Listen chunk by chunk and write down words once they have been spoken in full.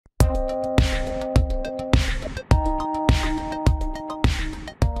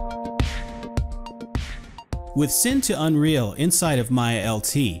With Send to Unreal inside of Maya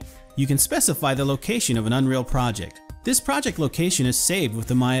LT, you can specify the location of an Unreal project. This project location is saved with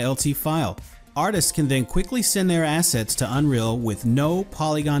the Maya LT file. Artists can then quickly send their assets to Unreal with no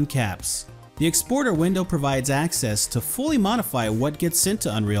polygon caps. The exporter window provides access to fully modify what gets sent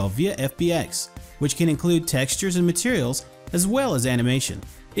to Unreal via FBX, which can include textures and materials as well as animation.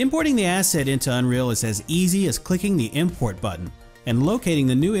 Importing the asset into Unreal is as easy as clicking the Import button and locating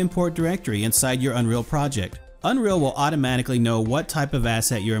the new import directory inside your Unreal project. Unreal will automatically know what type of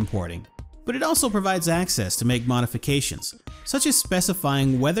asset you're importing, but it also provides access to make modifications, such as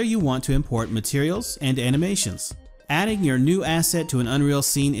specifying whether you want to import materials and animations. Adding your new asset to an Unreal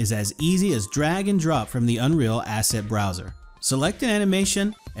scene is as easy as drag and drop from the Unreal Asset Browser. Select an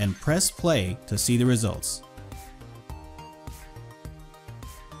animation and press play to see the results.